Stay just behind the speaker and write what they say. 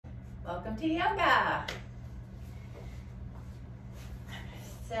Welcome to yoga.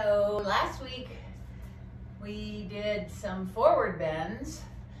 So last week we did some forward bends,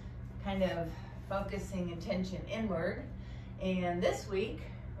 kind of focusing attention inward. And this week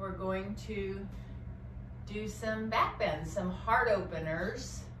we're going to do some back bends, some heart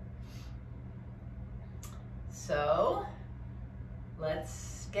openers. So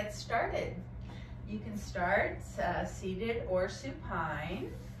let's get started. You can start seated or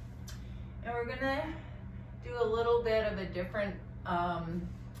supine. And we're gonna do a little bit of a different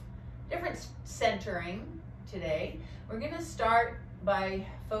centering today. We're gonna start by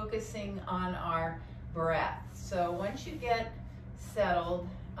focusing on our breath. So once you get settled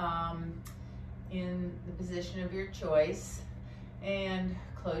in the position of your choice and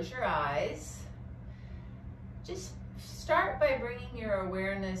close your eyes, just start by bringing your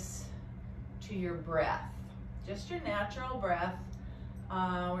awareness to your breath, just your natural breath.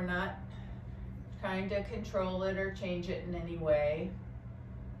 We're not trying to control it or change it in any way.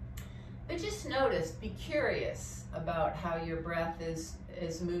 But just notice, be curious about how your breath is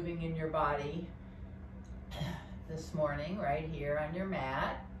moving in your body this morning, right here on your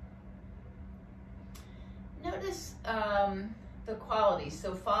mat. Notice the quality.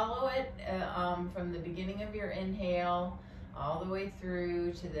 So follow it from the beginning of your inhale all the way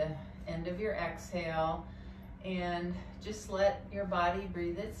through to the end of your exhale, and just let your body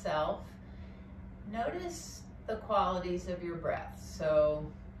breathe itself. Notice the qualities of your breath. So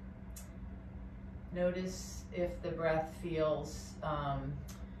notice if the breath feels,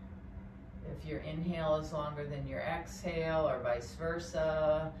 if your inhale is longer than your exhale or vice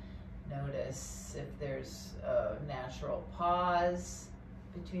versa. Notice if there's a natural pause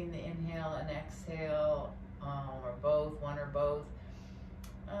between the inhale and exhale, or both, one or both.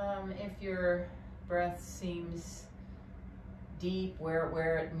 If your breath seems deep,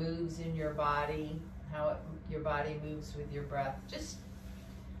 where it moves in your body, how your body moves with your breath, just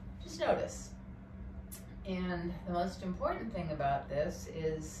notice. And the most important thing about this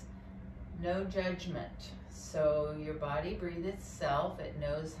is no judgment. So your body breathes itself. It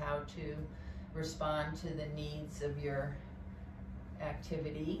knows how to respond to the needs of your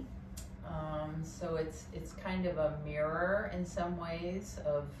activity. So it's kind of a mirror in some ways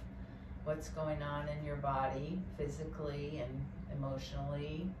of what's going on in your body, physically and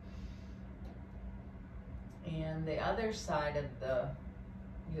emotionally. And the other side of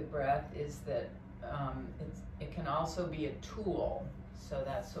your breath is that it can also be a tool. So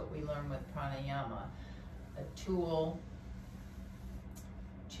that's what we learn with pranayama, a tool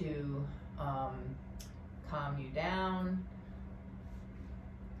to calm you down.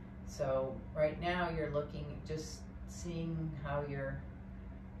 So right now you're looking, just seeing how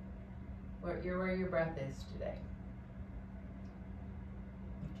where your breath is today.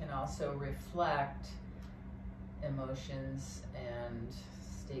 You can also reflect emotions and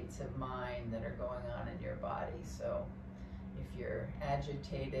states of mind that are going on in your body. So if you're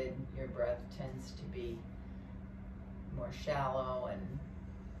agitated, your breath tends to be more shallow and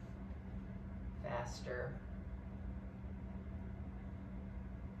faster.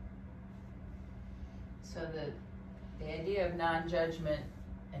 So the idea of non-judgment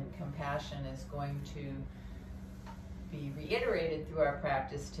and compassion is going to be reiterated through our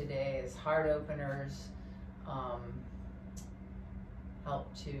practice today as heart openers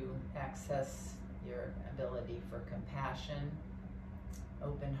help to access your ability for compassion,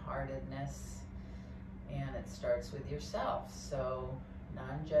 open-heartedness, and it starts with yourself. So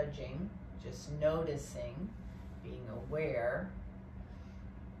non-judging, just noticing, being aware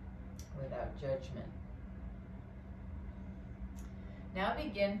without judgment. Now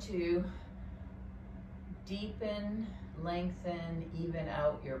begin to deepen, lengthen, even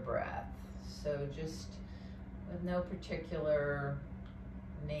out your breath. So just with no particular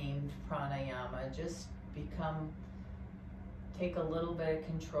named pranayama, just take a little bit of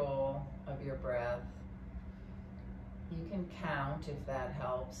control of your breath. You can count if that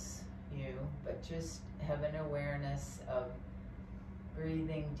helps you, but just have an awareness of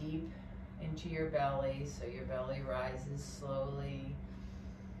breathing deep into your belly, so your belly rises slowly,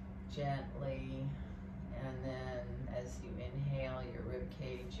 gently, and then as you inhale, your rib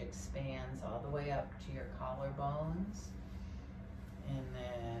cage expands all the way up to your collarbones, and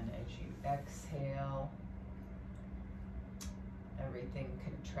then as you exhale, everything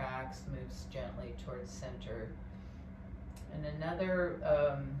contracts, moves gently towards center. And another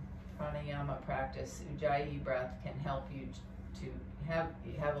pranayama practice, Ujjayi breath, can help you to have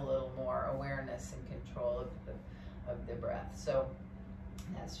a little more awareness and control of the breath. So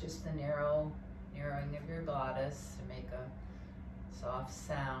that's just the narrowing of your glottis to make a soft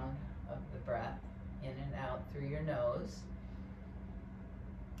sound of the breath in and out through your nose.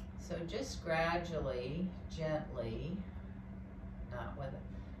 So just gradually, gently, not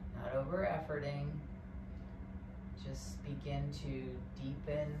over efforting, just begin to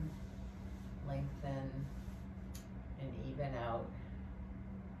deepen, lengthen, and even out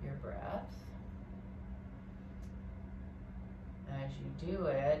your breath. As you do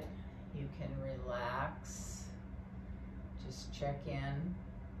it, you can relax. Just check in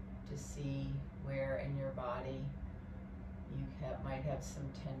to see where in your body you might have some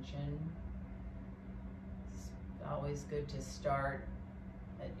tension. It's always good to start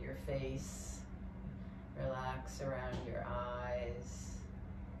at your face. Relax around your eyes.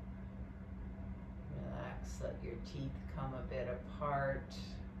 Relax, let your teeth come a bit apart.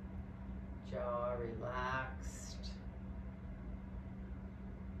 Jaw relaxed.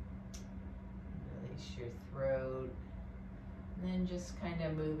 Release your throat. And then just kind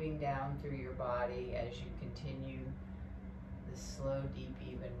of moving down through your body as you continue the slow, deep,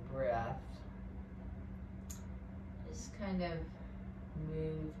 even breath. Just kind of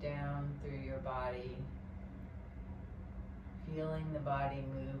move down through your body, feeling the body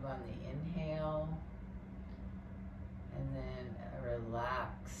move on the inhale, and then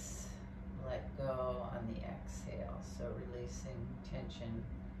relax, let go on the exhale. So releasing tension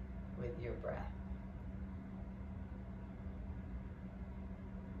with your breath.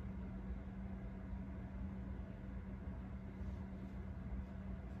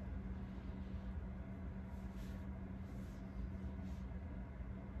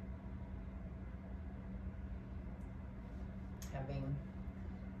 Having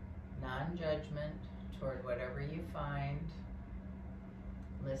non-judgment toward whatever you find,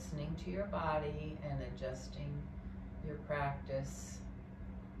 listening to your body and adjusting your practice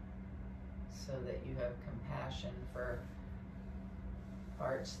so that you have compassion for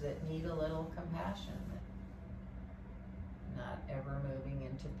parts that need a little compassion, not ever moving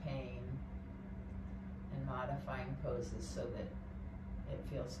into pain, and modifying poses so that it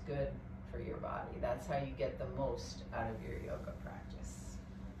feels good for your body. That's how you get the most out of your yoga practice.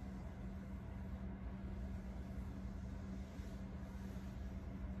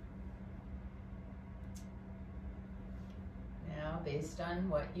 Now, based on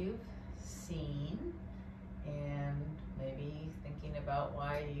what you've seen and maybe thinking about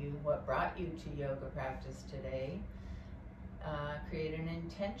what brought you to yoga practice today, create an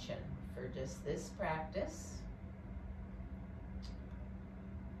intention for just this practice.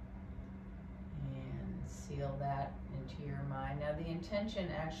 Seal that into your mind. Now the intention,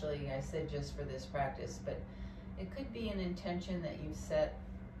 actually, I said just for this practice, but it could be an intention that you've set,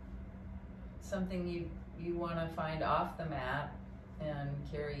 something you want to find off the mat and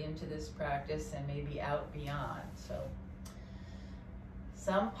carry into this practice and maybe out beyond. So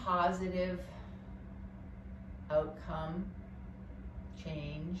some positive outcome,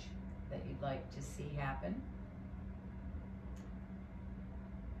 change that you'd like to see happen.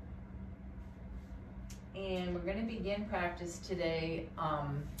 And we're going to begin practice today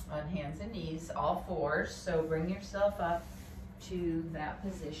on hands and knees, all fours. So bring yourself up to that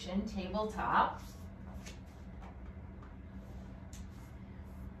position, tabletop.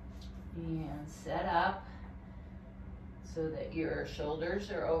 And set up so that your shoulders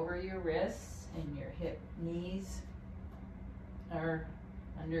are over your wrists and your knees are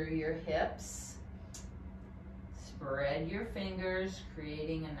under your hips. Spread your fingers,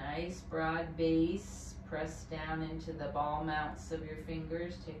 creating a nice broad base. Press down into the ball mounts of your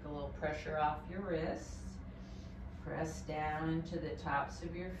fingers. Take a little pressure off your wrists. Press down into the tops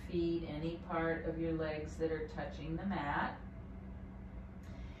of your feet, any part of your legs that are touching the mat.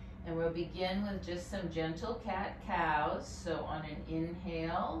 And we'll begin with just some gentle cat-cows. So on an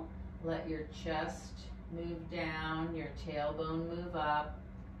inhale, let your chest move down, your tailbone move up.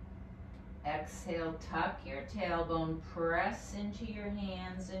 Exhale, tuck your tailbone, press into your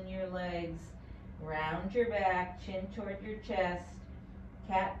hands and your legs. Round your back, chin toward your chest,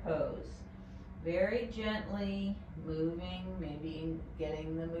 cat pose. Very gently moving, maybe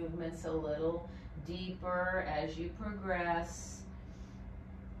getting the movements a little deeper as you progress.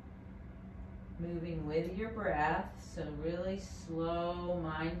 Moving with your breath, so really slow,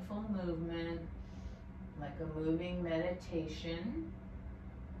 mindful movement, like a moving meditation.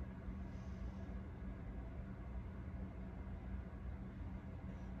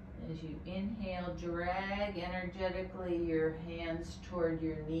 As you inhale, drag energetically your hands toward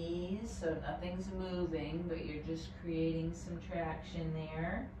your knees, so nothing's moving, but you're just creating some traction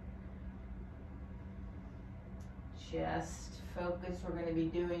there. Just focus. We're going to be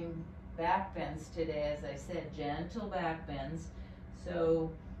doing back bends today, as I said, gentle back bends.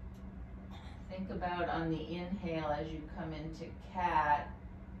 So think about on the inhale as you come into cat,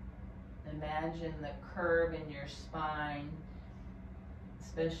 imagine the curve in your spine,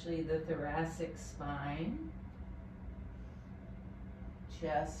 especially the thoracic spine.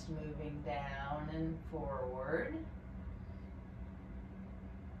 Chest moving down and forward.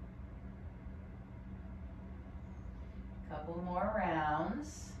 Couple more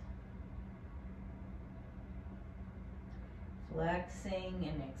rounds. Flexing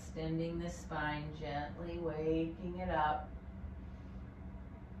and extending the spine, gently waking it up.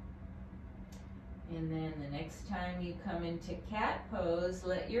 And then the next time you come into cat pose,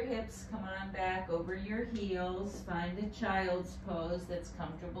 let your hips come on back over your heels. Find a child's pose that's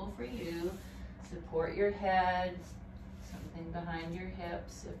comfortable for you. Support your head, something behind your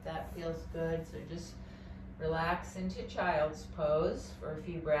hips if that feels good. So just relax into child's pose for a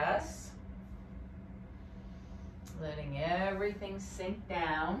few breaths. Letting everything sink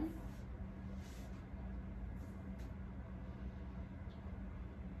down.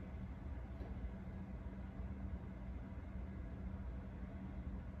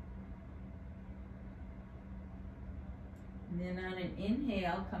 And then on an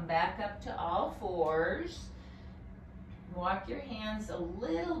inhale, come back up to all fours. Walk your hands a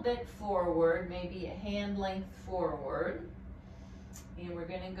little bit forward, maybe a hand length forward. And we're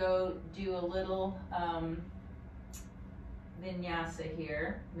going to go do a little vinyasa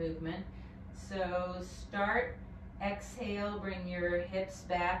here, movement. So start, exhale, bring your hips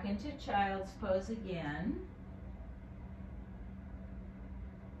back into child's pose again.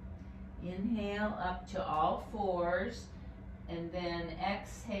 Inhale up to all fours. And then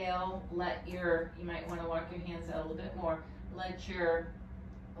exhale, you might want to walk your hands out a little bit more. Let your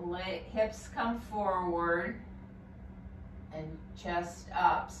hips come forward and chest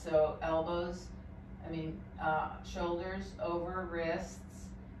up. So shoulders over wrists.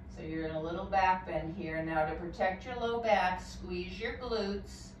 So you're in a little back bend here. Now to protect your low back, squeeze your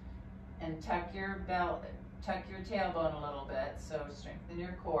glutes and tuck your tailbone a little bit. So strengthen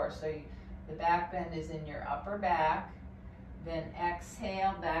your core. So the back bend is in your upper back. Then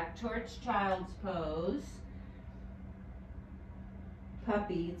exhale back towards child's pose.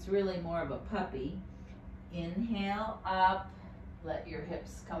 Puppy, it's really more of a puppy. Inhale up, let your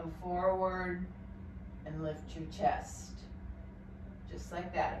hips come forward and lift your chest. Just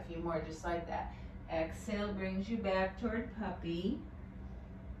like that, a few more just like that. Exhale brings you back toward puppy.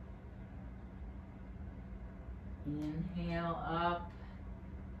 Inhale up,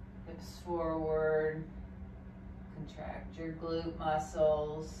 hips forward. Contract your glute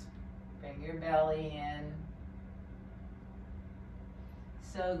muscles, bring your belly in.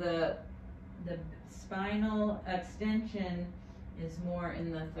 So the spinal extension is more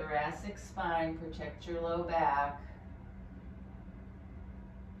in the thoracic spine. Protect your low back.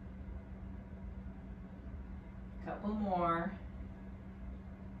 Couple more.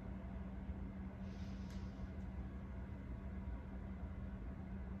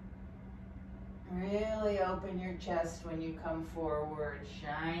 Really open your chest when you come forward.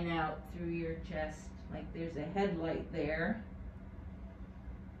 Shine out through your chest like there's a headlight there.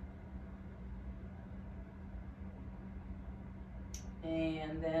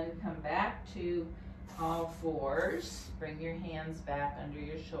 And then come back to all fours. Bring your hands back under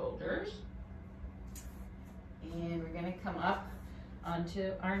your shoulders. And we're going to come up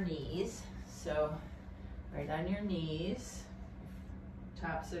onto our knees. So right on your knees,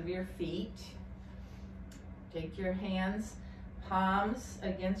 tops of your feet. Take your hands, palms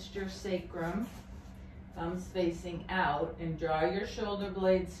against your sacrum, thumbs facing out, and draw your shoulder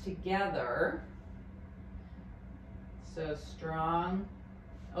blades together. So strong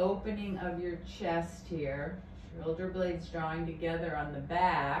opening of your chest here. Shoulder blades drawing together on the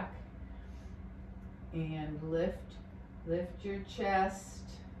back. And lift your chest.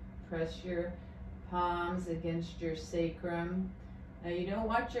 Press your palms against your sacrum. Now you don't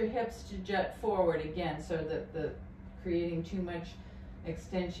want your hips to jut forward again, so that the creating too much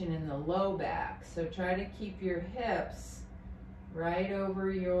extension in the low back. So try to keep your hips right over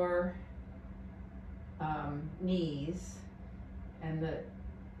your knees, and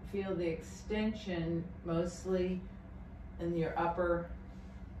feel the extension mostly in your upper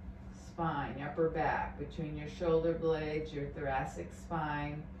spine, upper back, between your shoulder blades, your thoracic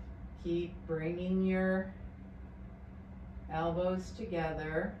spine. Keep bringing your elbows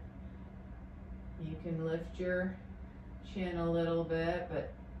together. You can lift your chin a little bit,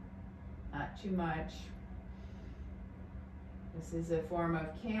 but not too much. This is a form of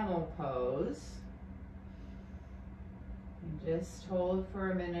camel pose. And just hold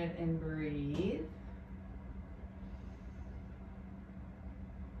for a minute and breathe.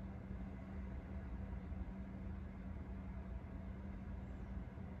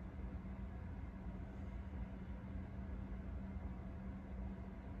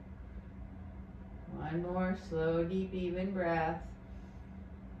 One more slow, deep, even breath.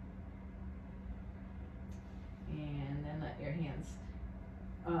 And then let your hands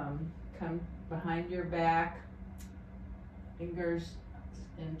come behind your back, fingers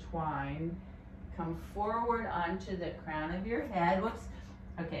entwined. Come forward onto the crown of your head. Whoops.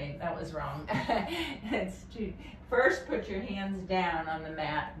 Okay, that was wrong. First, put your hands down on the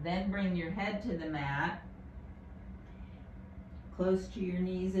mat, then bring your head to the mat, close to your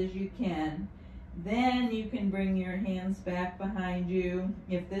knees as you can. Then you can bring your hands back behind you,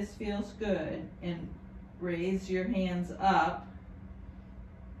 if this feels good, and raise your hands up.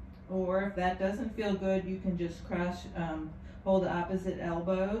 Or if that doesn't feel good, you can just hold opposite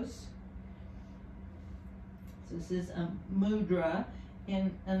elbows. So this is a mudra.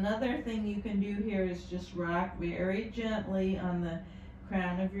 And another thing you can do here is just rock very gently on the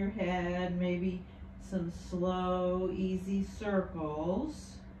crown of your head, maybe some slow, easy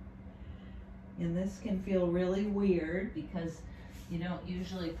circles. And this can feel really weird because you don't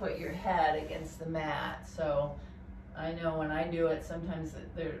usually put your head against the mat. So I know when I do it, sometimes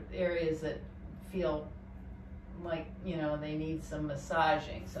there are areas that feel like, you know, they need some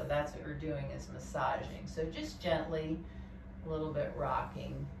massaging. So that's what we're doing, is massaging. So just gently, a little bit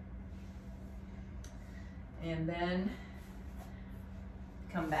rocking. And then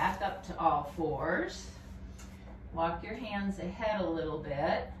come back up to all fours. Walk your hands ahead a little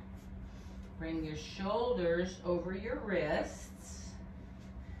bit. Bring your shoulders over your wrists.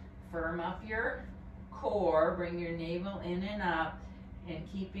 Firm up your core. Bring your navel in and up. And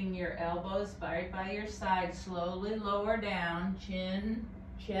keeping your elbows by your side, slowly lower down, chin,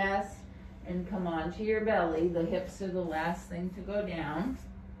 chest, and come onto your belly. The hips are the last thing to go down.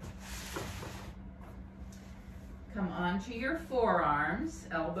 Come onto your forearms,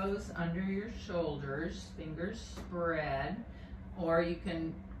 elbows under your shoulders, fingers spread, or you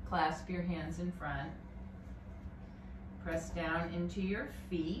can clasp your hands in front. Press down into your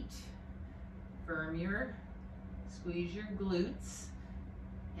feet. Squeeze your glutes,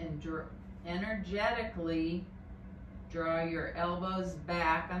 and energetically draw your elbows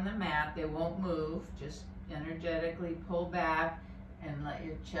back on the mat. They won't move. Just energetically pull back and let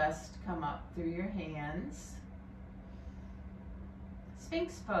your chest come up through your hands.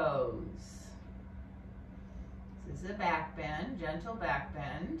 Sphinx pose. This is a back bend, gentle back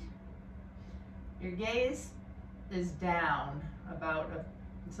bend. Your gaze is down about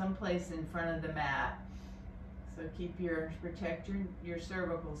someplace in front of the mat. So protect your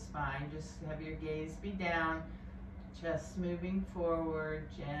cervical spine. Just have your gaze be down, chest moving forward,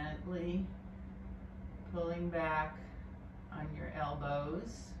 gently pulling back on your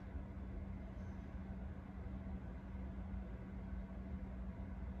elbows.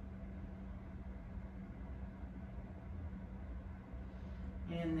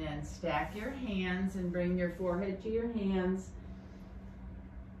 And then stack your hands and bring your forehead to your hands,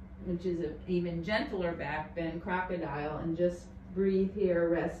 which is an even gentler back bend, crocodile, and just breathe here,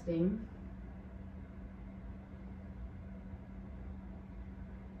 resting.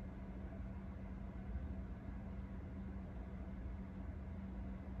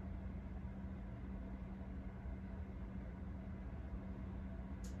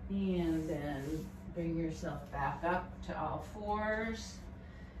 And then bring yourself back up to all fours.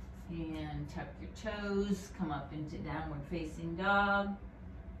 And tuck your toes, come up into downward facing dog.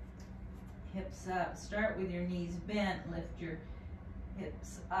 Hips up, start with your knees bent, lift your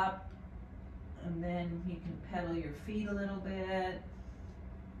hips up, and then you can pedal your feet a little bit.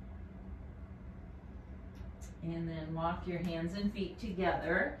 And then walk your hands and feet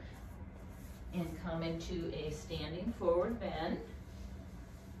together and come into a standing forward bend.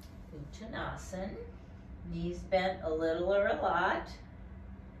 Uttanasana, knees bent a little or a lot.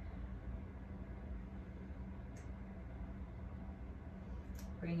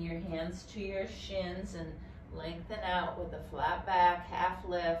 Bring your hands to your shins and lengthen out with a flat back, half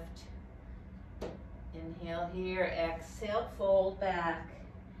lift. Inhale here, exhale, fold back.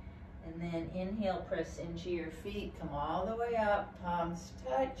 And then inhale, press into your feet, come all the way up, palms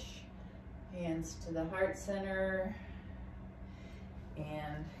touch, hands to the heart center,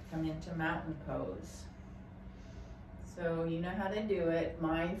 and come into mountain pose. So you know how to do it,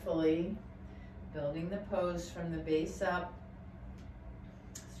 mindfully, building the pose from the base up.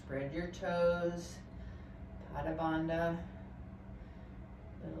 Spread your toes, Pada Bandha,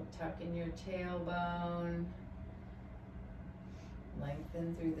 little tuck in your tailbone,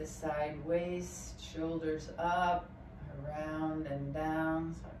 lengthen through the side waist, shoulders up, around and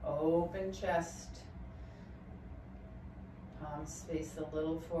down, so open chest, palms face a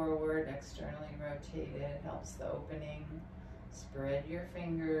little forward, externally rotated, helps the opening, Spread your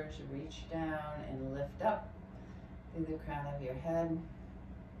fingers, reach down and lift up through the crown of your head.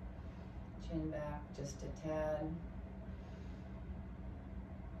 Chin back just a tad.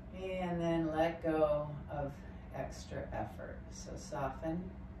 And then let go of extra effort. So soften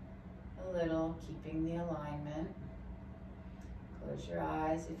a little, keeping the alignment. Close your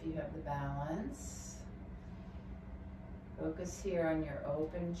eyes if you have the balance. Focus here on your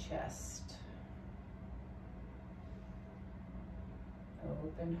open chest.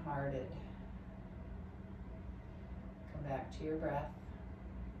 Open-hearted. Come back to your breath.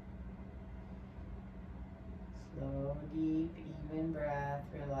 Slow, deep, even breath.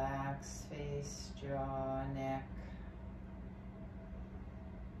 Relax face, jaw, neck.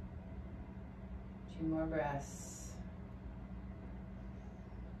 2 more breaths.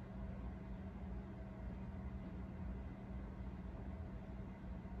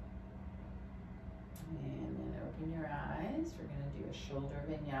 And then open your eyes. We're going to do a shoulder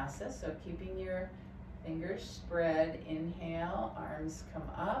vinyasa. So keeping your fingers spread. Inhale, arms come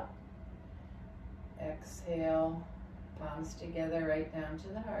up. Exhale, palms together right down to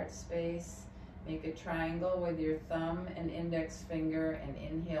the heart space. Make a triangle with your thumb and index finger and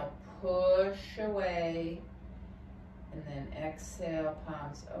inhale, push away. And then exhale,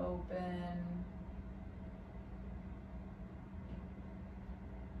 palms open.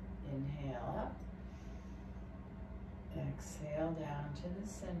 Inhale up. Exhale down to the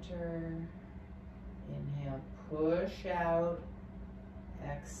center. Inhale, push out.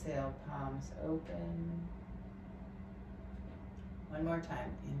 Exhale, palms open. One more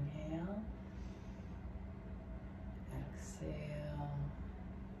time. Inhale. Exhale.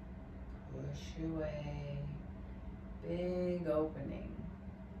 Push away. Big opening.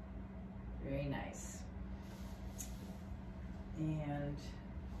 Very nice. And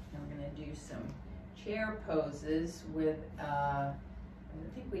I'm going to do some chair poses with, I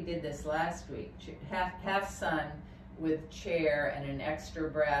think we did this last week, half sun with chair and an extra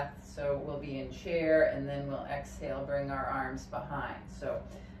breath. So we'll be in chair and then we'll exhale, bring our arms behind. So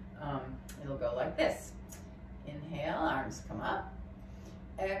it'll go like this. Inhale, arms come up.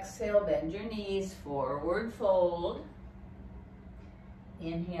 Exhale, bend your knees, forward fold.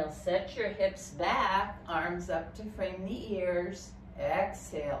 Inhale, set your hips back, arms up to frame the ears.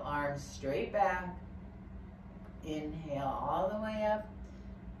 Exhale, arms straight back. Inhale all the way up,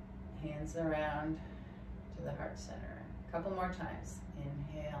 hands around to the heart center. A couple more times.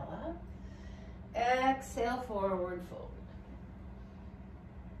 Inhale up, exhale, forward fold.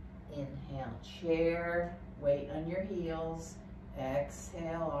 Inhale, chair, weight on your heels.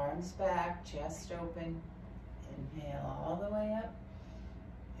 Exhale, arms back, chest open. Inhale all the way up.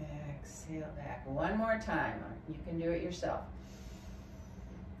 Exhale back. One more time. You can do it yourself.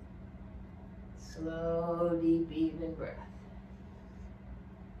 Slow, deep, even breath.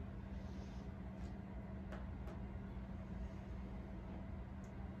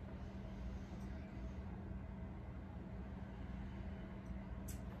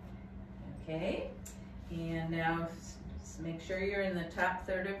 Okay, and now make sure you're in the top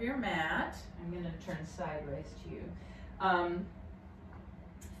third of your mat. I'm going to turn sideways to you.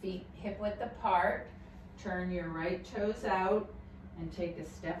 Feet hip width apart. Turn your right toes out and take a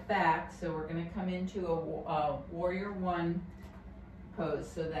step back. So we're going to come into a warrior one pose.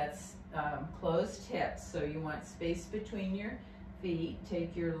 So that's closed hips. So you want space between your feet.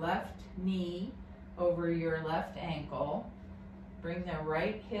 Take your left knee over your left ankle. Bring the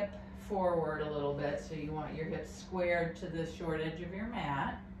right hip forward a little bit. So you want your hips squared to the short edge of your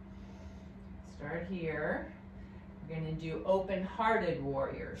mat. Start here. We're going to do open-hearted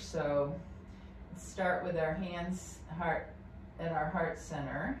warrior. So let's start with our hands at our heart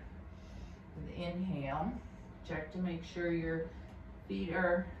center. With inhale, check to make sure your feet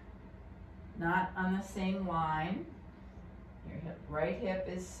are not on the same line. Your right hip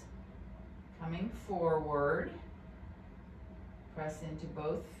is coming forward. Press into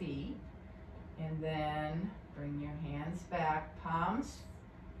both feet. And then bring your hands back, palms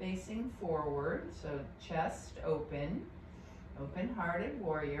facing forward. So chest open, open-hearted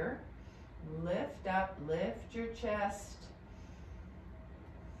warrior. Lift up, lift your chest.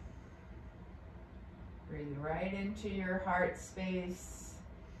 Breathe right into your heart space.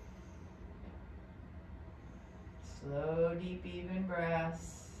 Slow, deep, even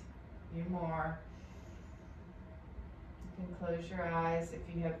breaths. A few more. You can close your eyes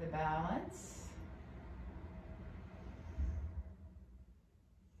if you have the balance.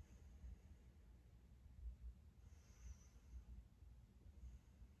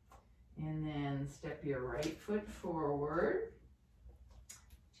 And then step your right foot forward.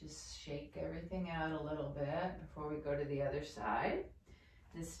 Just shake everything out a little bit before we go to the other side.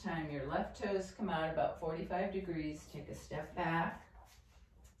 This time your left toes come out about 45 degrees. Take a step back.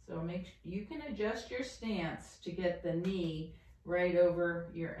 So you can adjust your stance to get the knee right over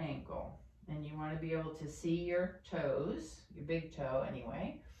your ankle. And you want to be able to see your toes, your big toe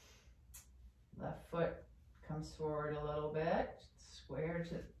anyway. Left foot comes forward a little bit, square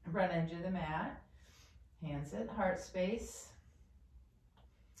to the front edge of the mat. Hands at heart space.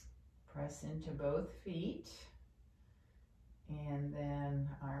 Press into both feet. And then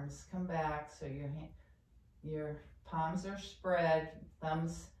arms come back, so your palms are spread,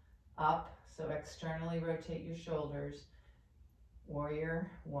 thumbs up, so externally rotate your shoulders. Warrior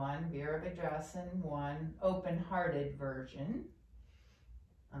 1, Virabhadrasana 1, open-hearted version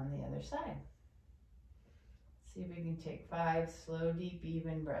on the other side. See if we can take 5 slow, deep,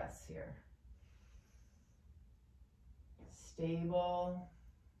 even breaths here. Stable,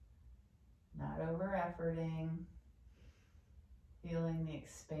 not over-efforting. Feeling the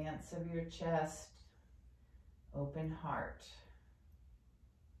expanse of your chest, open heart.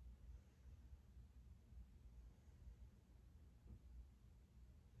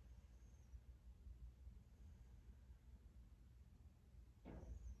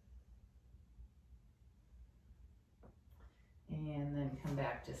 And then come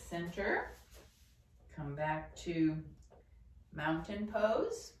back to center. Come back to mountain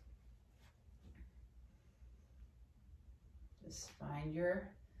pose. Just find your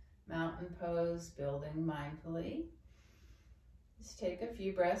mountain pose, building mindfully. Just take a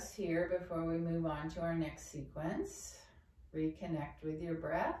few breaths here before we move on to our next sequence. Reconnect with your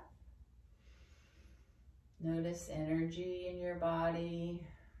breath. Notice energy in your body.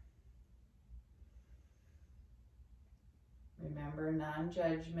 Remember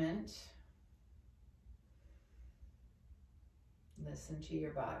non-judgment. Listen to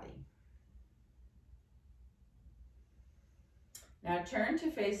your body. Now turn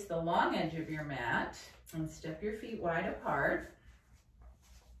to face the long edge of your mat and step your feet wide apart.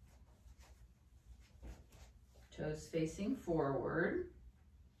 Toes facing forward.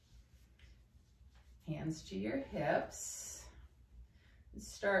 Hands to your hips.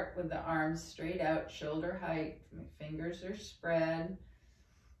 Start with the arms straight out, shoulder height. Fingers are spread.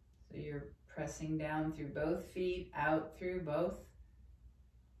 So you're pressing down through both feet, out through both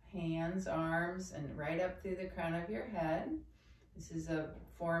hands, arms, and right up through the crown of your head. This is a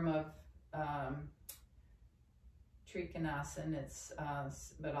form of Trikonasana, it's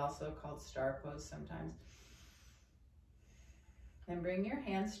but also called star pose sometimes. And bring your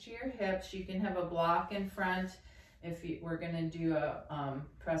hands to your hips. You can have a block in front if we're going to do a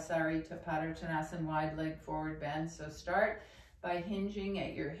Prasarita Padottanasana, wide leg forward bend. So start by hinging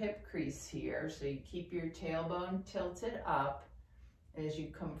at your hip crease here. So you keep your tailbone tilted up as you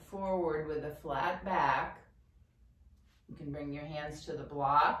come forward with a flat back. You can bring your hands to the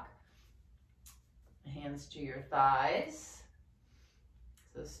block, hands to your thighs.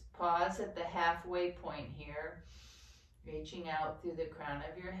 So pause at the halfway point here, reaching out through the crown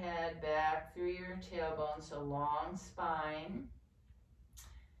of your head, back through your tailbone, so long spine.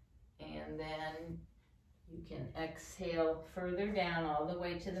 And then you can exhale further down all the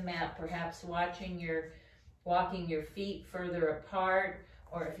way to the mat, perhaps walking your feet further apart,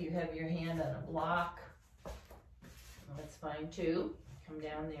 or if you have your hand on a block, that's fine too. Come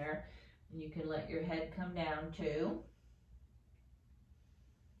down there, and you can let your head come down too.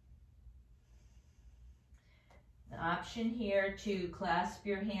 The option here to clasp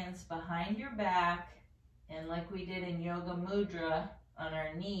your hands behind your back, and like we did in Yoga Mudra on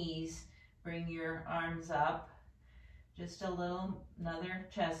our knees, bring your arms up. Just another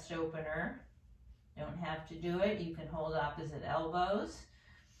chest opener. Don't have to do it. You can hold opposite elbows.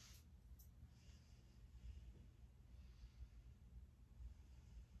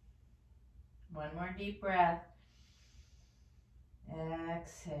 One more deep breath.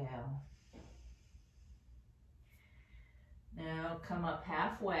 Exhale. Now come up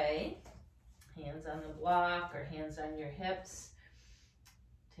halfway, hands on the block or hands on your hips.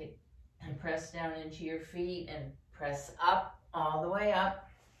 Take and press down into your feet and press up, all the way up.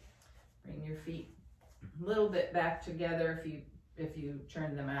 Bring your feet a little bit back together if you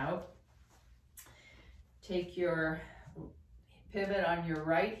turn them out. Take your pivot on your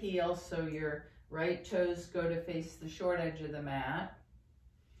right heel so your right toes go to face the short edge of the mat,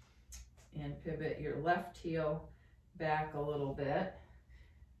 and pivot your left heel back a little bit.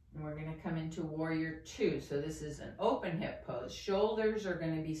 And we're going to come into Warrior 2. So this is an open hip pose. Shoulders are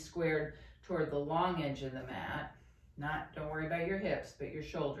going to be squared toward the long edge of the mat. Don't worry about your hips, but your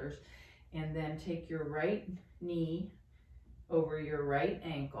shoulders. And then take your right knee over your right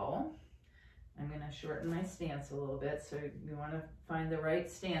ankle. I'm going to shorten my stance a little bit, so you want to find the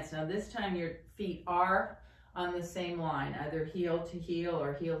right stance. Now this time your feet are on the same line, either heel to heel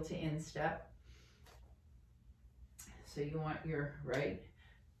or heel to instep. So you want your right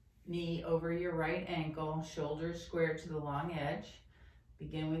knee over your right ankle, shoulders squared to the long edge.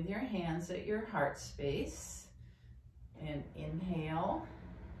 Begin with your hands at your heart space. And inhale.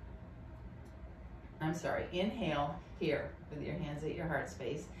 Inhale here with your hands at your heart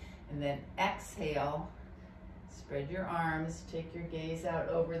space. And then exhale, spread your arms, take your gaze out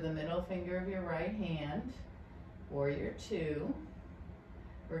over the middle finger of your right hand, warrior two.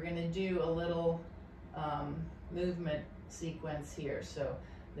 We're gonna do a little movement sequence here. So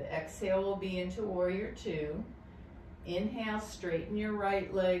the exhale will be into warrior two. Inhale, straighten your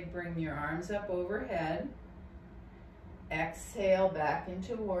right leg, bring your arms up overhead. Exhale, back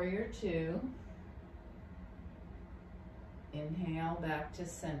into warrior two. Inhale, back to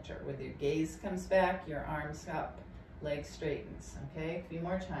center. With your gaze comes back, your arms up, leg straightens. Okay, a few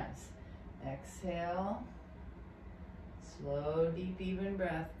more times. Exhale. Slow, deep, even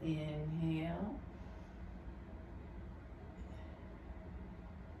breath. Inhale.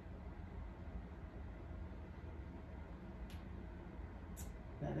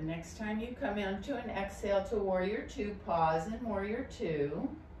 Now the next time you come into an exhale to warrior two, pause in warrior two.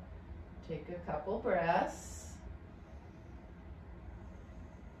 Take a couple breaths.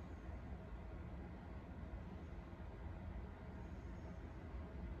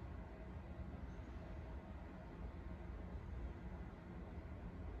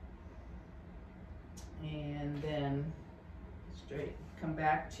 And then straight, come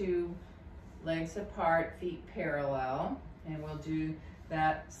back to legs apart, feet parallel, and we'll do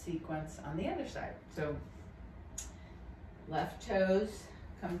that sequence on the other side. So left toes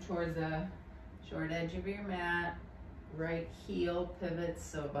come toward the short edge of your mat, right heel pivots,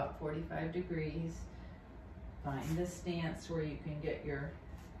 so about 45 degrees. Find the stance where you can get your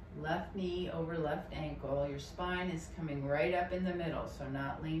left knee over left ankle. Your spine is coming right up in the middle, so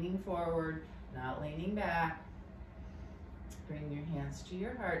not leaning forward, not leaning back. Bring your hands to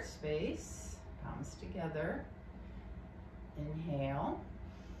your heart space, palms together. Inhale,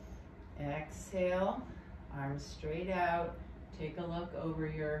 exhale, arms straight out. Take a look over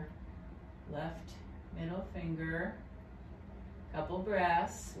your left middle finger. Couple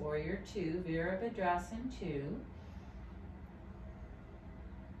breaths, warrior two, Virabhadrasana two.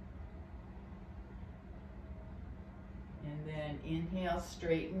 And then inhale,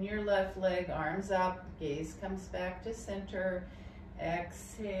 straighten your left leg, arms up, gaze comes back to center.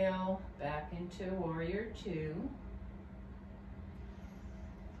 Exhale, back into warrior two.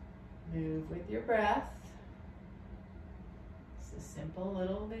 Move with your breath. It's a simple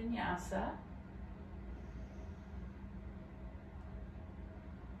little vinyasa.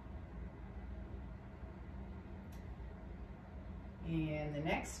 And the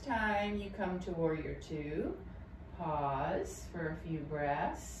next time you come to warrior two, pause for a few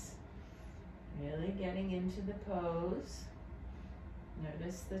breaths. Really getting into the pose.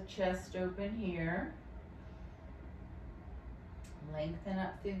 Notice the chest open here. Lengthen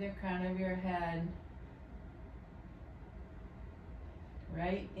up through the crown of your head.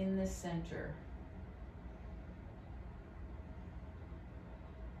 Right in the center.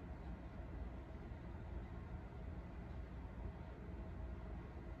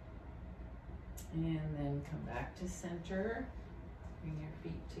 And then come back to center. Bring your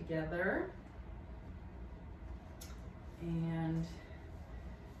feet together. And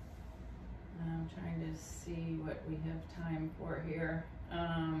I'm trying to see what we have time for here.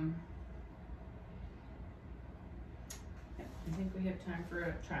 I think we have time for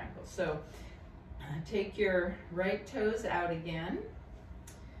a triangle. So take your right toes out again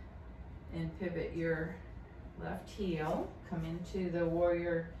and pivot your left heel. Come into the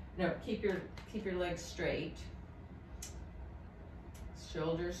warrior. No, keep your legs straight.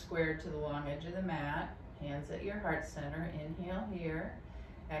 Shoulders squared to the long edge of the mat. Hands at your heart center. Inhale here.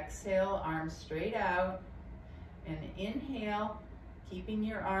 Exhale, arms straight out. And inhale, keeping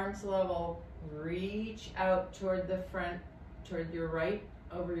your arms level. Reach out toward the front, toward your right,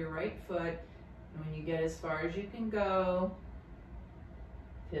 over your right foot. And when you get as far as you can go,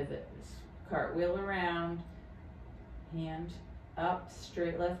 pivot. Just cartwheel around. Hand up,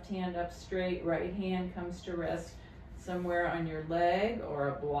 straight, left hand up straight, right hand comes to rest somewhere on your leg or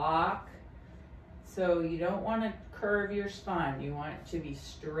a block. So you don't want to curve your spine. You want it to be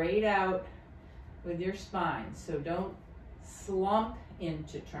straight out with your spine. So don't slump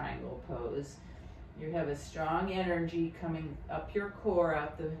into triangle pose. You have a strong energy coming up your core,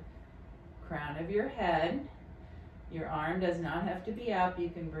 out the crown of your head. Your arm does not have to be up. You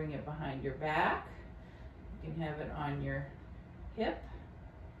can bring it behind your back. You can have it on your hip.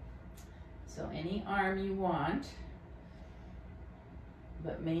 So any arm you want,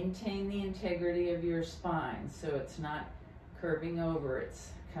 but maintain the integrity of your spine so it's not curving over, it's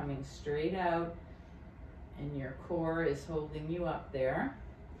coming straight out and your core is holding you up there.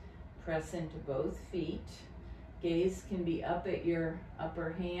 Press into both feet. Gaze can be up at your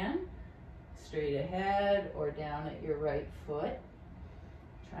upper hand, straight ahead, or down at your right foot.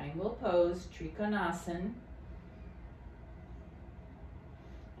 Triangle pose, Trikonasana.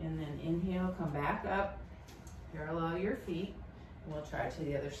 And then inhale, come back up, parallel your feet. And we'll try it to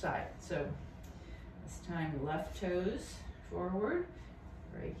the other side. So this time, left toes forward,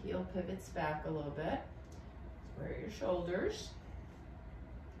 right heel pivots back a little bit. Square your shoulders.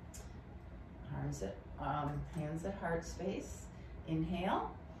 Arms at, hands at heart space.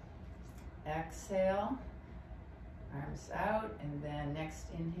 Inhale, exhale, arms out, and then next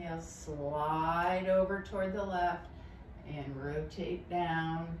inhale, slide over toward the left and rotate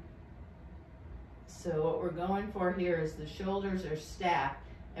down. So what we're going for here is the shoulders are stacked.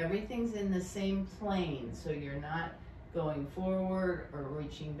 Everything's in the same plane, so you're not going forward or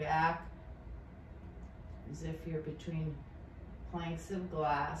reaching back as if you're between planks of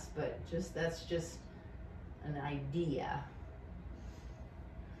glass, but that's just an idea.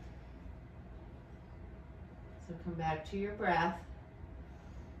 So come back to your breath.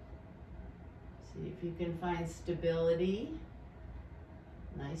 See if you can find stability.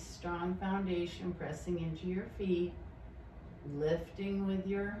 Nice strong foundation, pressing into your feet, lifting with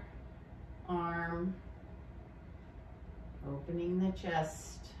your arm, opening the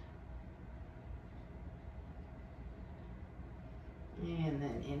chest. And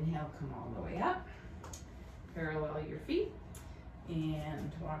then inhale, come all the way up. Parallel your feet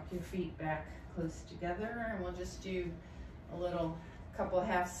and walk your feet back close together. And we'll just do a little couple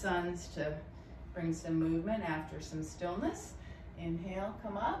half suns to bring some movement after some stillness. Inhale,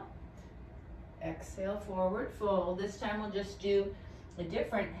 come up. Exhale, forward fold. This time we'll just do a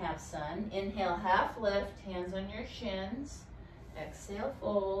different half sun. Inhale, half lift, hands on your shins. Exhale,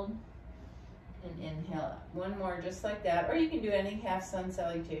 fold. And inhale, one more just like that, or you can do any half sun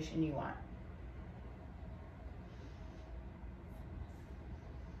salutation you want.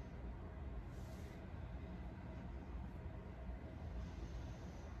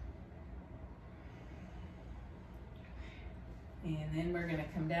 And then we're gonna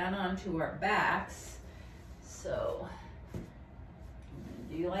come down onto our backs. So I'm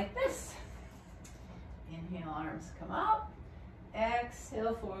gonna do like this. Inhale, arms come up.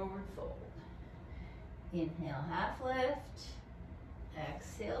 Exhale, forward fold. Inhale, half lift.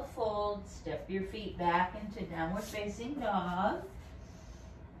 Exhale, fold. Step your feet back into downward facing dog.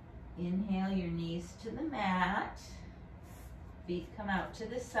 Inhale, your knees to the mat. Feet come out to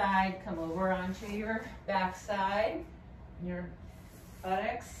the side. Come over onto your backside, your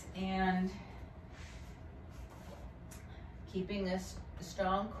buttocks, and keeping this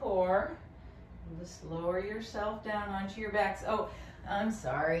strong core. Just lower yourself down onto your backs. Oh, I'm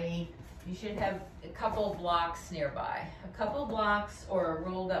sorry. You should have a couple blocks nearby. A couple blocks or a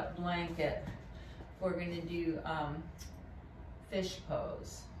rolled up blanket. We're gonna do fish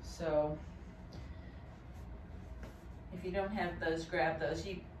pose. So if you don't have those, grab those.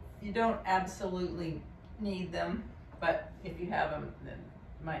 You don't absolutely need them, but if you have them, then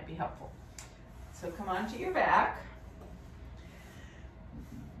it might be helpful. So come onto your back.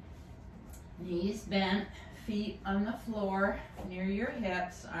 Knees bent, feet on the floor near your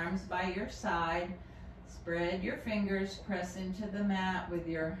hips, arms by your side. Spread your fingers, press into the mat with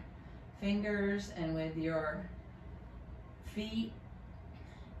your fingers and with your feet.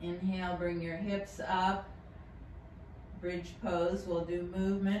 Inhale, bring your hips up. Bridge pose, we'll do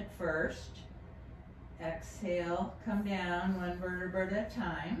movement first. Exhale, come down one vertebra at a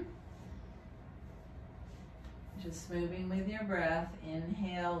time. Just moving with your breath.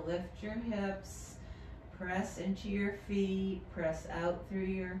 Inhale, lift your hips, press into your feet, press out through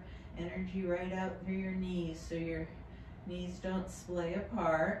your energy right out through your knees so your knees don't splay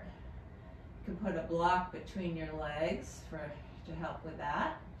apart. You can put a block between your legs to help with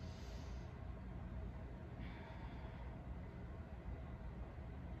that.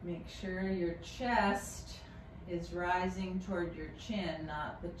 Make sure your chest is rising toward your chin,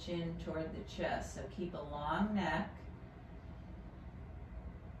 not the chin toward the chest. So keep a long neck.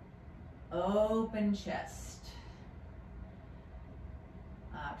 Open chest.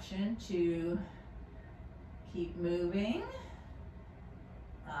 Option to keep moving.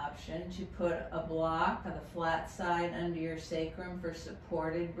 Option to put a block on the flat side under your sacrum for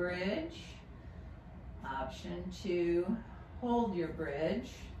supported bridge. Option 2, hold your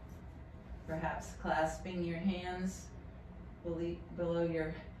bridge, perhaps clasping your hands below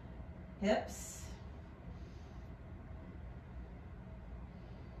your hips.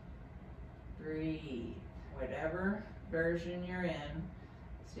 Breathe. Whatever version you're in,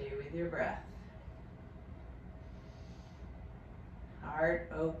 stay with your breath.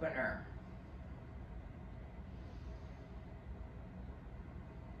 Heart opener.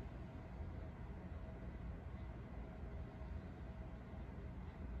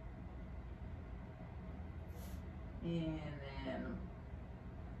 And then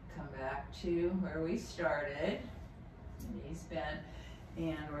come back to where we started, knees bent,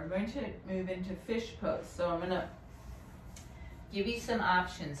 and we're going to move into fish pose. So I'm going to give you some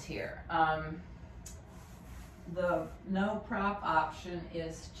options here. The no prop option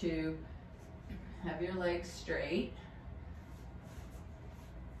is to have your legs straight,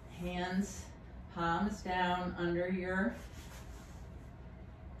 hands, palms down under your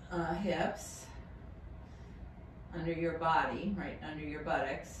hips, under your body, right under your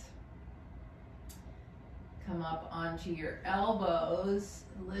buttocks. Come up onto your elbows,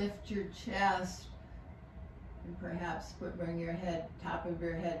 lift your chest, and perhaps bring your head, top of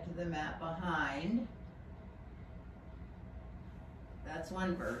your head to the mat behind. That's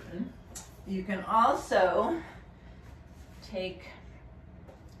one version. You can also take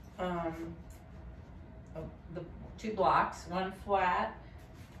the 2 blocks, one flat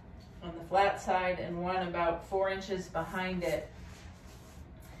on the flat side and one about 4 inches behind it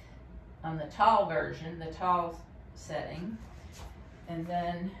on the tall version, the tall setting. And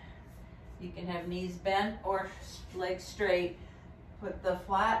then you can have knees bent or legs straight. Put the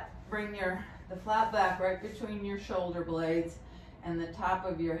flat, bring the flat back right between your shoulder blades, and the top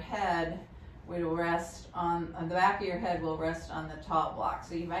of your head will rest on the back of your head will rest on the tall block.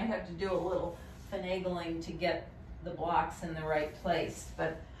 So you might have to do a little finagling to get the blocks in the right place,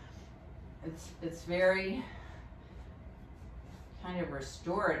 but it's very kind of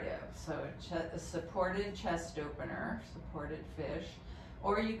restorative. So a supported chest opener, supported fish,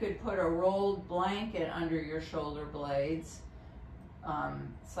 or you could put a rolled blanket under your shoulder blades,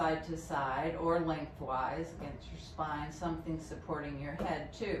 side to side or lengthwise against your spine, something supporting your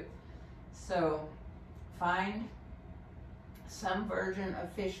head too. So find some version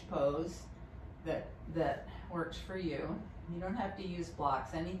of fish pose that works for you. You don't have to use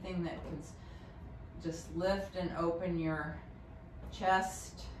blocks, anything that can just lift and open your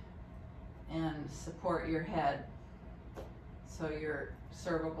chest and support your head so your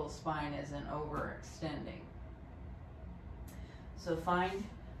cervical spine isn't overextending. So find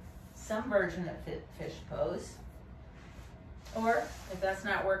some version of fish pose, or if that's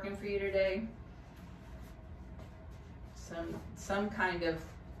not working for you today, some kind of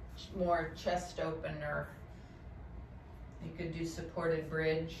more chest opener. You could do supported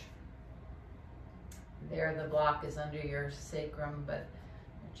bridge. There the block is under your sacrum, but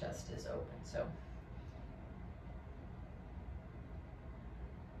your chest is open. So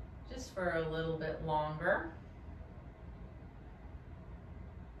just for a little bit longer.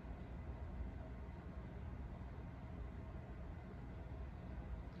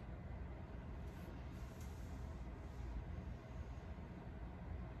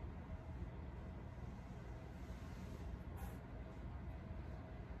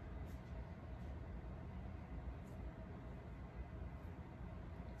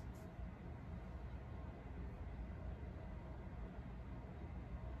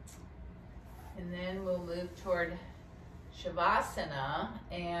 And then we'll move toward Shavasana.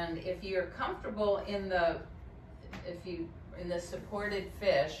 And if you're comfortable in the supported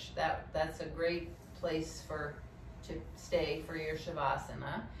fish, that's a great place to stay for your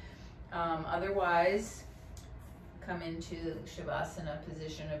Shavasana. Otherwise, come into Shavasana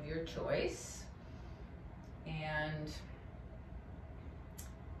position of your choice and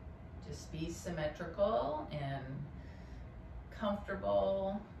just be symmetrical and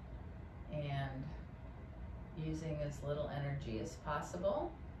comfortable and using as little energy as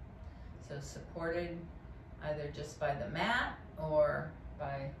possible. So supported either just by the mat or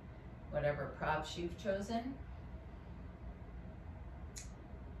by whatever props you've chosen.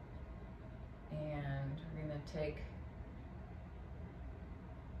 And we're going to take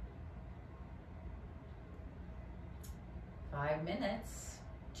five minutes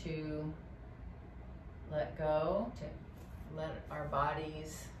to let go, to let our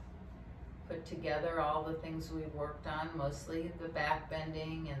bodies put together all the things we've worked on, mostly the back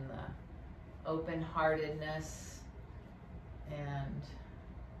bending and the open-heartedness and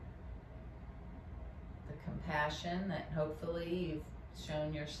the compassion that hopefully you've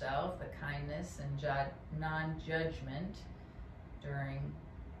shown yourself the kindness and non-judgment during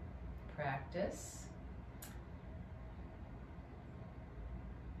practice.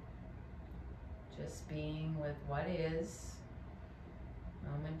 Just being with what is,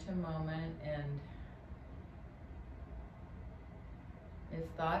 moment to moment, and if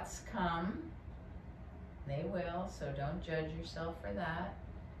thoughts come, they will, so don't judge yourself for that.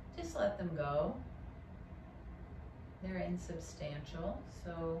 Just let them go. They're insubstantial,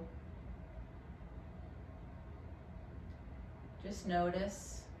 so just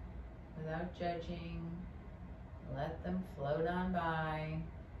notice without judging. Let them float on by.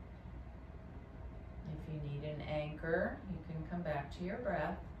 If you need an anchor, you can come back to your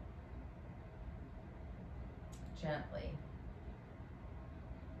breath gently.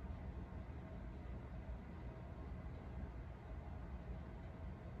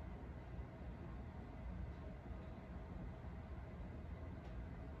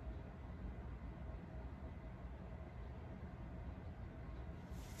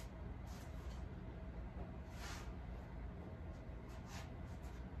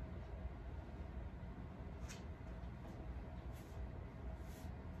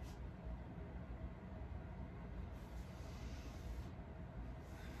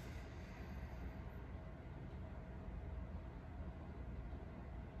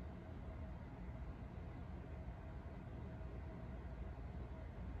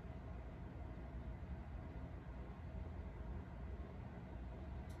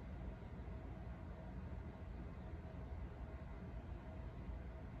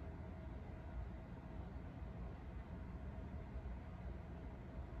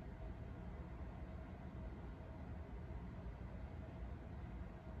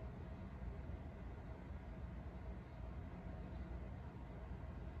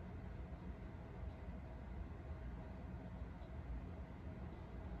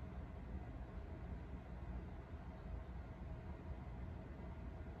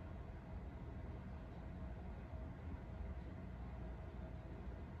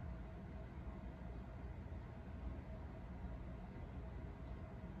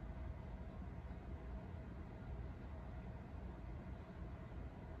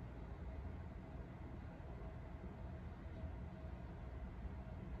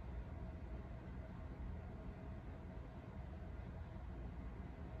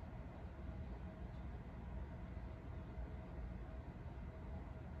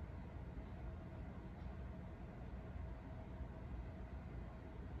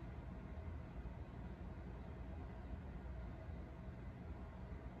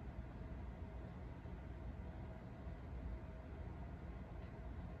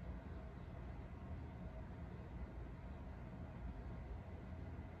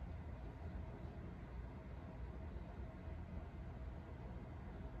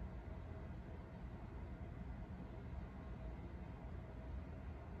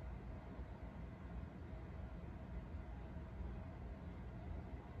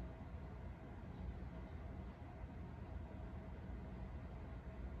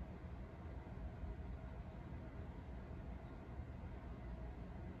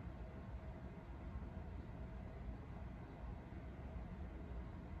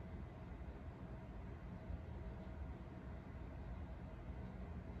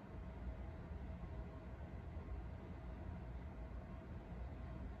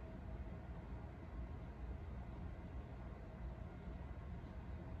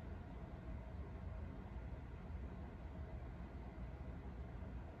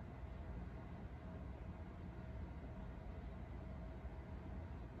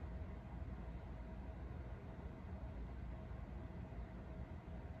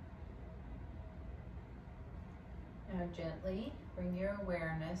 Now gently bring your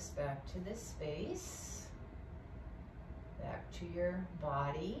awareness back to this space, back to your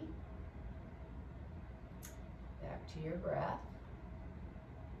body, back to your breath,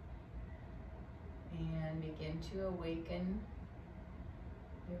 and begin to awaken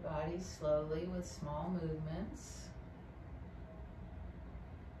your body slowly with small movements.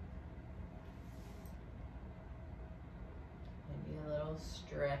 Maybe a little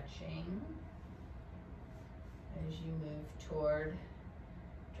stretching as you move toward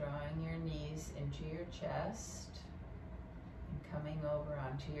drawing your knees into your chest and coming over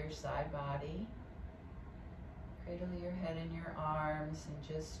onto your side body. Cradle your head in your arms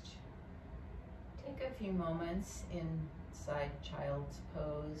and just take a few moments inside child's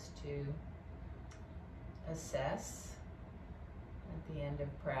pose to assess at the end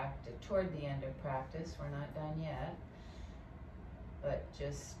of practice, toward the end of practice. We're not done yet, but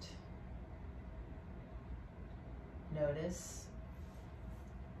just notice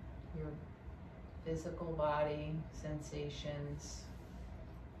your physical body sensations,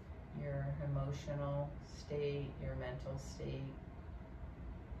 your emotional state, your mental state.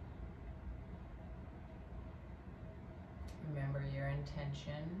 Remember your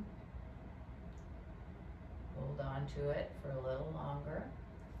intention. Hold on to it for a little longer.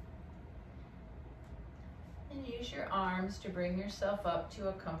 And use your arms to bring yourself up to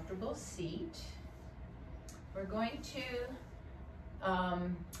a comfortable seat. We're going to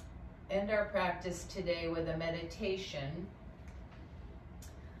end our practice today with a meditation,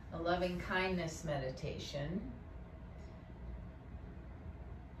 a loving kindness meditation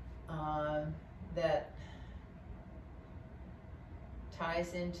that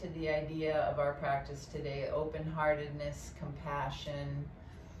ties into the idea of our practice today, open-heartedness, compassion,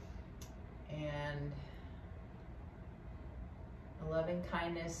 and a loving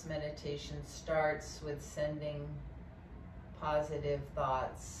kindness meditation starts with sending positive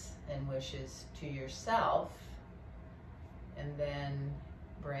thoughts and wishes to yourself, and then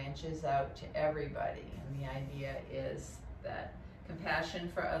branches out to everybody. And the idea is that compassion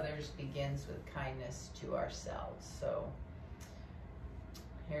for others begins with kindness to ourselves. So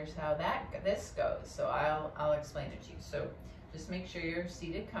here's how this goes. So I'll explain it to you. So just make sure you're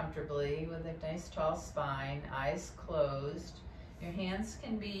seated comfortably with a nice tall spine, eyes closed. Your hands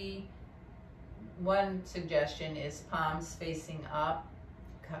can be, one suggestion is palms facing up,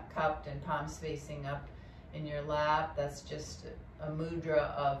 cupped and palms facing up in your lap. That's just a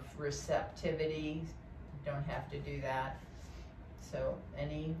mudra of receptivity. You don't have to do that. So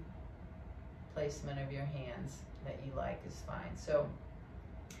any placement of your hands that you like is fine. So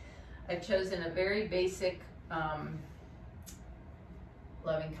I've chosen a very basic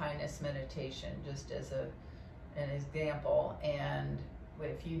loving kindness meditation just as an example, and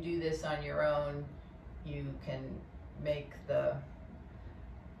if you do this on your own, you can make the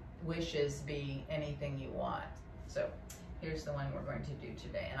wishes be anything you want. So here's the one we're going to do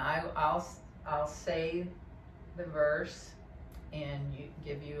today, and I'll say the verse and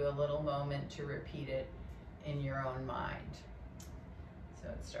give you a little moment to repeat it in your own mind. So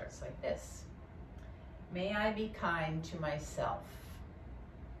it starts like this. May I be kind to myself.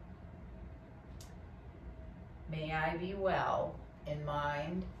 May I be well in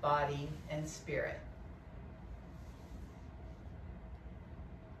mind, body, and spirit.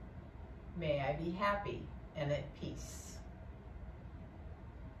 May I be happy and at peace.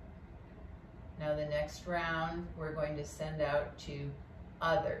 Now the next round we're going to send out to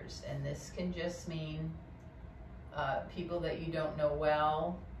others, and this can just mean people that you don't know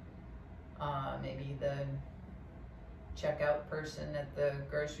well, maybe the checkout person at the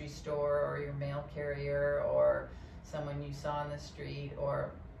grocery store, or your mail carrier, or someone you saw on the street, or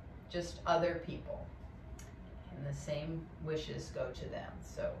just other people. And the same wishes go to them.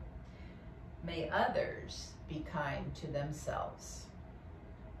 So may others be kind to themselves.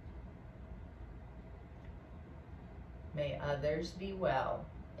 May others be well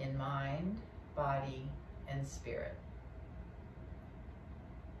in mind, body, and spirit.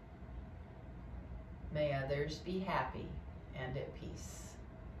 May others be happy and at peace.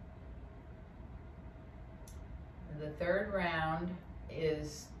 The third round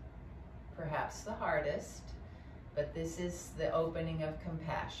is perhaps the hardest, but this is the opening of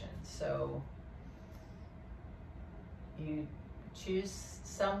compassion. So you choose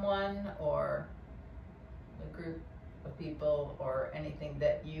someone or a group of people or anything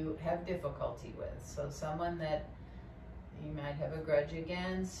that you have difficulty with. So someone that you might have a grudge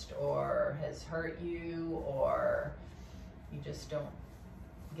against, or has hurt you, or you just don't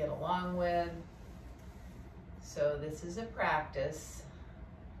get along with. So this is a practice,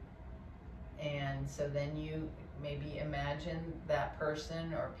 and so then you maybe imagine that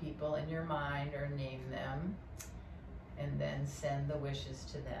person or people in your mind, or name them, and then send the wishes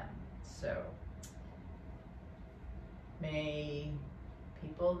to them. So may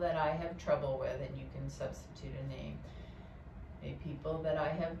people that I have trouble with, and you can substitute a name, may people that I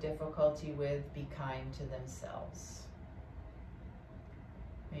have difficulty with be kind to themselves.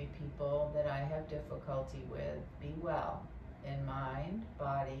 May people that I have difficulty with be well in mind,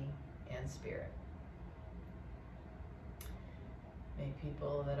 body, and spirit. May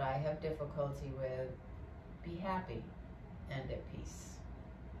people that I have difficulty with be happy and at peace.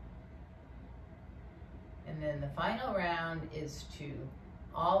 And then the final round is to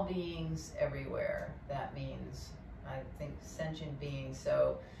all beings everywhere. That means, I think, sentient beings.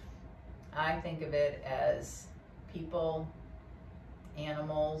 So I think of it as people,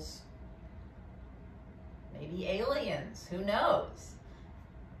 animals, maybe aliens, who knows?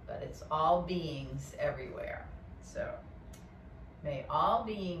 But it's all beings everywhere. So May all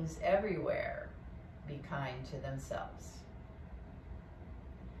beings everywhere be kind to themselves.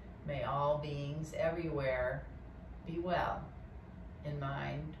 May all beings everywhere be well in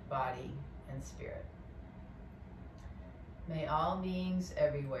mind, body, and spirit. May all beings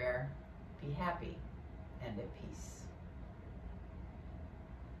everywhere be happy and at peace.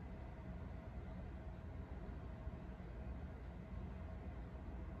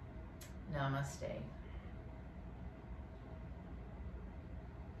 Namaste.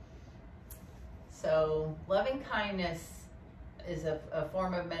 So, loving kindness is a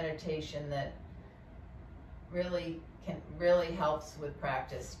form of meditation that really helps with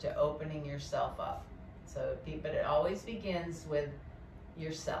practice to opening yourself up. So, but it always begins with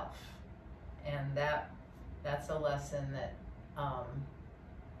yourself, and that's a lesson that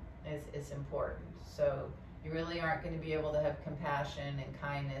is important. So, you really aren't going to be able to have compassion and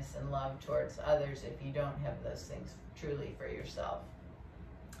kindness and love towards others if you don't have those things truly for yourself.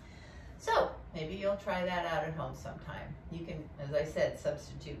 So maybe you'll try that out at home sometime. You can, as I said,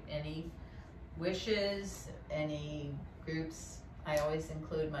 substitute any wishes, any groups. I always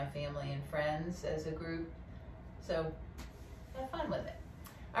include my family and friends as a group. So have fun with it.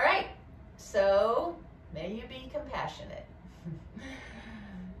 All right, so may you be compassionate.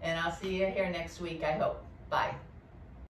 And I'll see you here next week, I hope. Bye.